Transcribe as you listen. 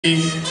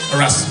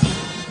rasmi.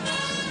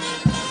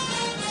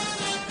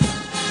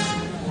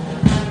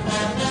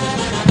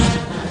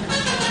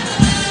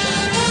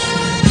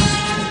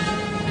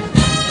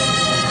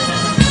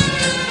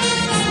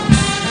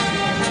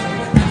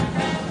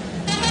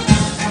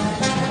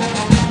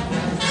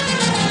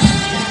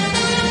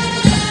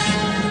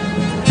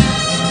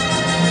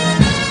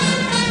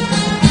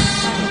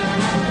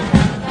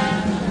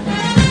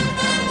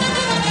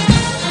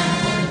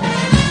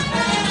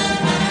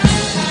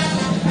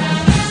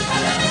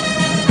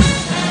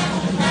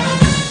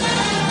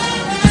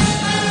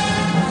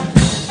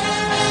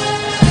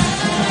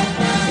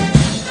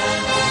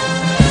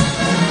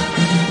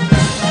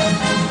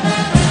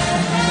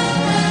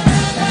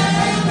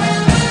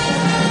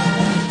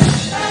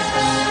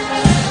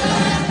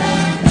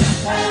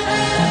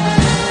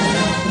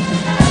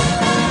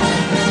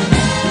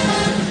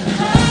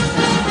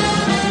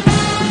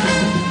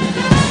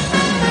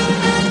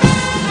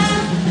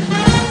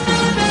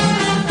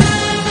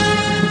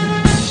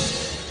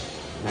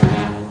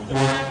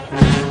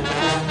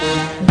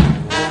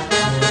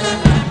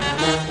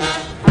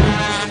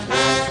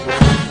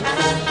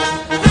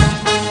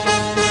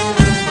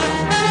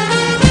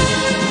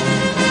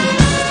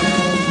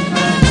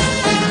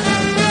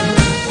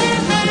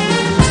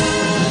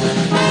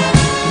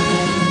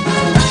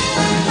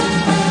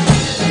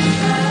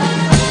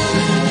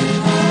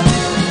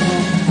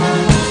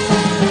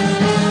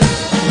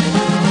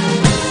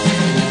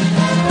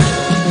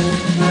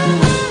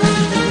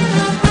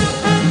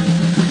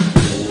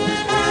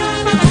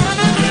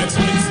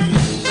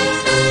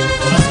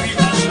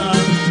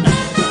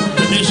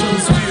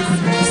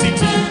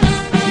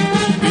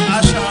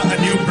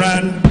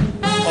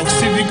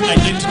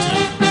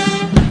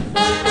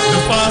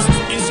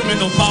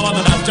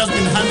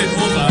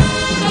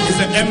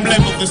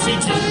 Emblem of the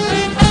city,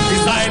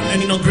 designed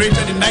and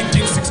inaugurated in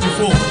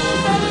 1964.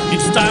 It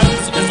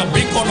stands as a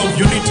beacon of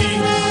unity,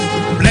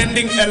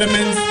 blending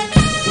elements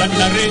that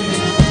narrate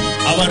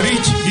our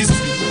rich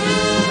history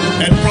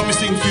and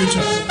promising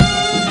future.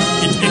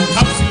 It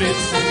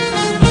encapsulates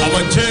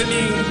our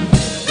journey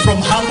from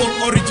humble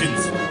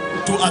origins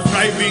to a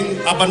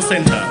thriving urban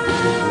center,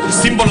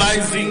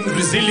 symbolizing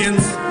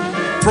resilience,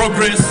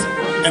 progress,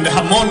 and the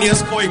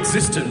harmonious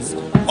coexistence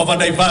of a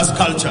diverse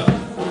culture.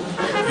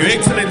 Your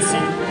Excellency,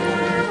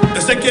 the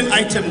second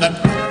item, that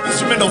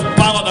instrument of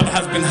power that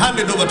has been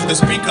handed over to the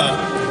Speaker,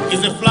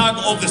 is the flag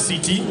of the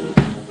city,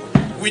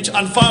 which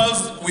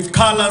unfurls with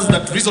colors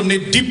that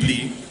resonate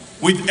deeply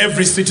with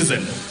every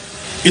citizen.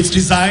 Its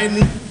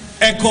design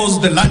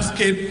echoes the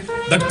landscape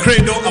that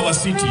cradle our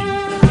city,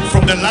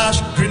 from the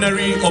lush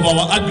greenery of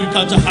our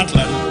agriculture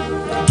heartland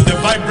to the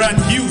vibrant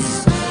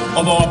hues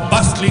of our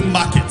bustling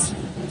markets.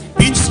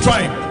 Each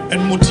stripe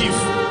and motif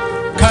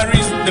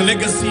carries the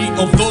legacy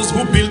of those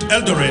who built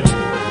Eldoret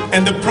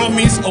and the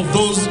promise of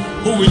those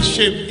who will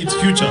shape its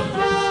future.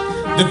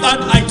 The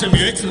third item,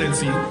 Your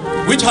Excellency,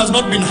 which has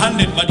not been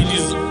handed but it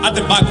is at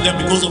the back there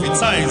because of its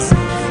size,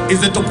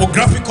 is the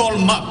topographical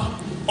map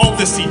of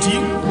the city,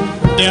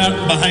 there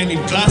behind in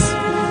glass,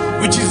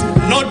 which is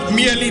not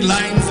merely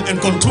lines and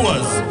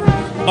contours,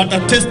 but a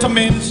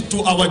testament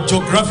to our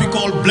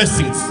geographical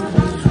blessings.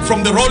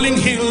 From the rolling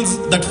hills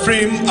that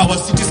frame our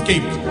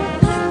cityscape,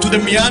 to the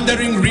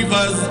meandering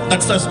rivers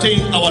that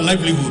sustain our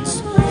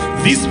livelihoods.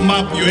 This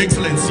map, Your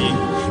Excellency,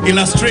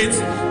 illustrates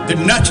the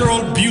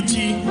natural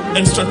beauty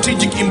and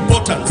strategic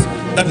importance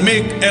that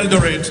make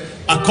Eldoret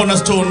a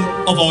cornerstone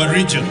of our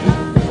region.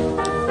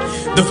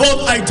 The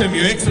fourth item,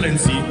 Your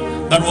Excellency,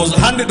 that was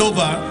handed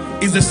over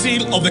is the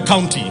seal of the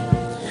county.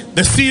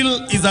 The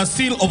seal is a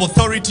seal of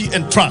authority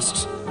and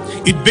trust.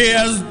 It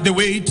bears the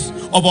weight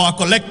of our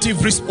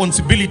collective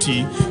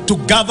responsibility to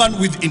govern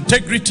with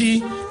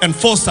integrity and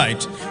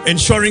foresight,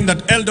 ensuring that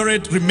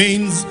Eldoret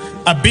remains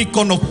a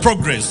beacon of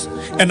progress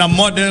and a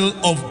model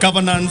of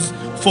governance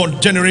for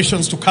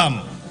generations to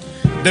come.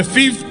 The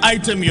fifth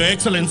item, Your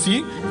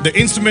Excellency, the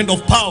instrument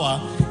of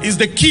power, is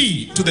the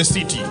key to the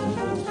city.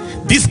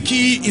 This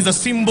key is a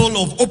symbol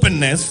of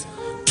openness,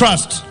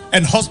 trust,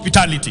 and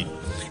hospitality.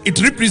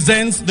 It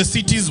represents the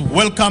city's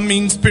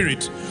welcoming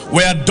spirit,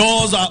 where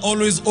doors are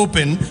always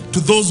open to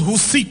those who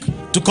seek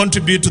to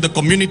contribute to the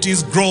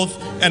community's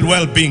growth and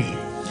well-being.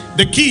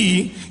 The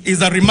key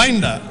is a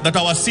reminder that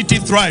our city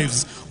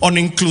thrives on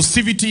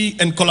inclusivity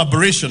and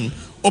collaboration,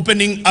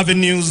 opening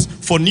avenues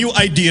for new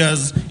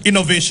ideas,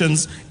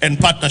 innovations, and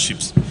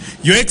partnerships.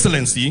 Your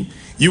Excellency,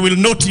 you will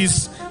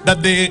notice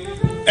that the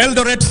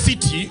Eldoret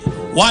city,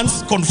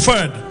 once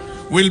conferred,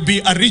 will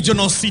be a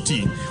regional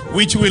city,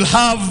 which will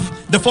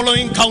have the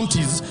following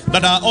counties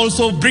that are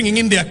also bringing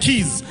in their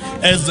keys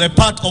as a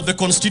part of the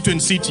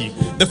constituent city.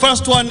 The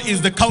first one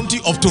is the county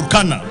of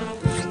Turkana.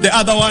 The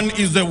other one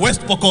is the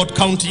West Pokot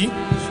County.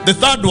 The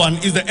third one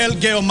is the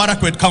Elgeyo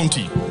Marakwet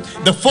County.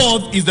 The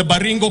fourth is the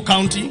Baringo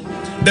County.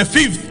 The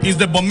fifth is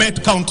the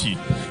Bomet County.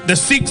 The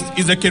sixth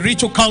is the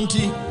Kericho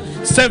County.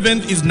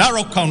 Seventh is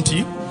Narok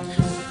County.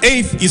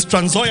 Eighth is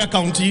Trans Nzoia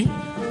County.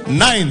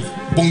 Ninth,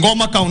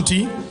 Bungoma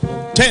County.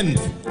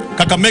 10th,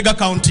 Kakamega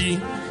County.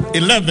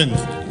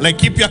 11th,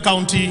 Laikipia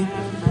County.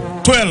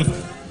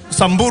 12,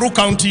 Samburu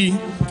County,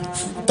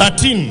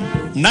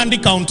 13, Nandi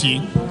County,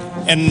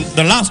 and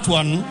the last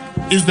one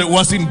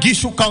was in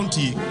Gishu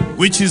County,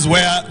 which is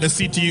where the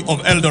city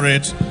of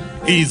Eldoret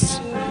is.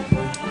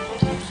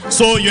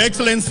 So, Your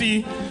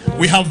Excellency,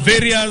 we have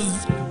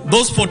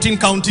those 14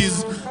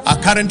 counties are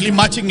currently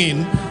marching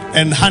in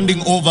and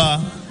handing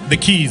over the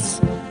keys.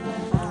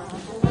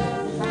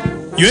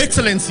 Your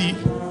Excellency,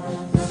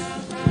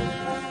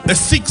 the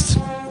sixth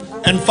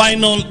and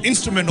final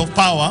instrument of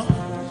power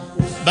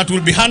that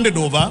will be handed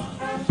over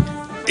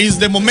is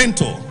the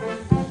memento,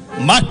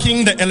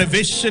 marking the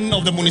elevation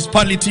of the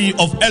municipality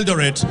of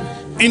Eldoret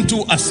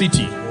into a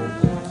city.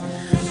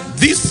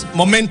 This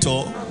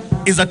memento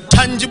is a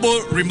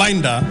tangible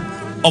reminder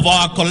of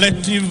our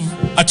collective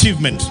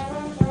achievement.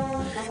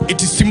 It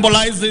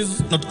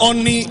symbolizes not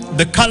only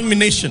the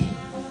culmination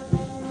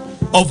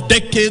of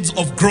decades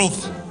of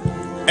growth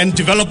and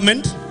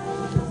development,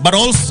 but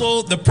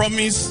also the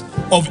promise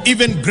of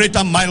even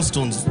greater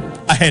milestones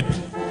ahead.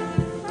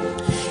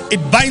 It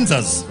binds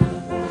us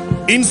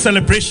in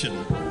celebration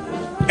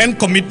and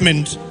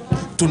commitment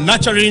to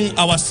nurturing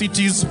our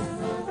city's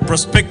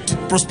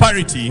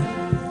prosperity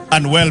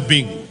and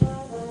well-being.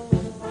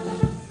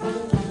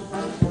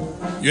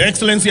 Your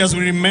Excellency, as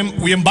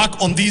we embark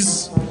on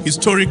this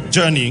historic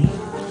journey,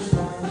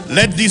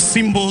 let these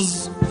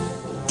symbols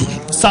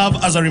serve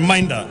as a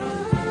reminder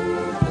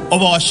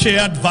of our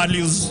shared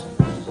values,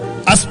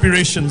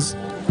 aspirations,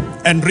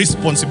 and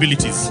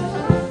responsibilities.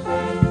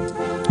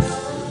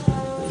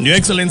 Your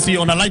Excellency,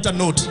 on a lighter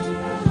note,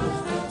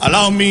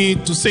 allow me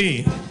to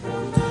say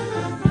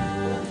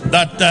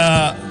that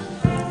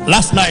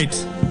last night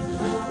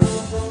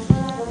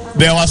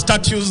there were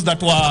statues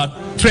that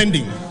were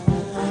trending.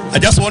 I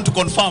just want to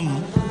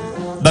confirm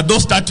that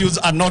those statues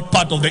are not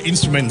part of the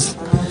instruments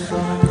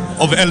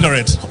of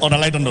Eldoret, on a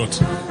lighter note.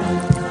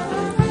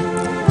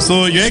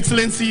 So, Your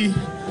Excellency,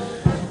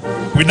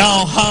 we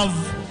now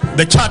have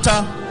the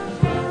charter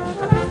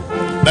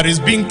that is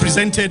being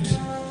presented.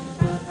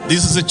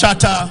 This is a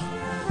charter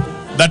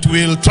that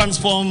will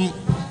transform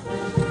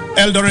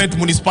Eldoret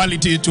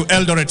municipality to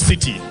Eldoret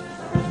city.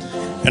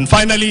 And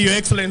finally, Your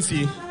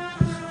Excellency,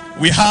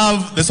 we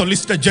have the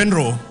Solicitor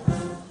General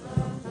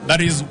that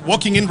is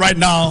walking in right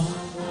now,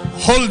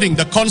 holding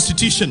the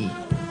Constitution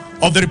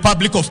of the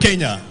Republic of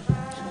Kenya.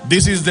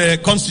 This is the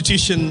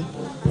Constitution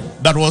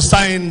that was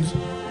signed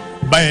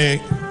by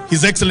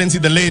His Excellency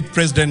the late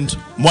President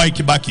Mwai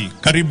Kibaki.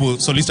 Karibu,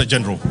 Solicitor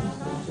General.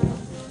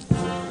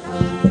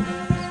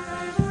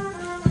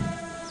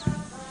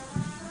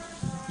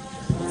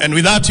 And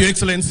with that, Your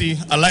Excellency,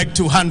 I'd like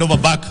to hand over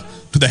back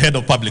to the Head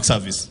of Public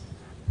Service.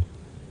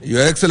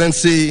 Your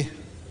Excellency,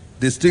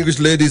 distinguished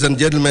ladies and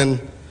gentlemen,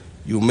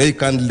 you may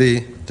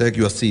kindly take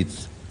your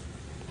seats.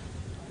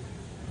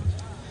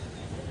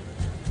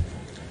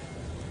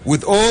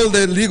 With all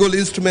the legal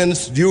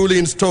instruments duly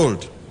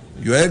installed,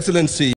 Your Excellency,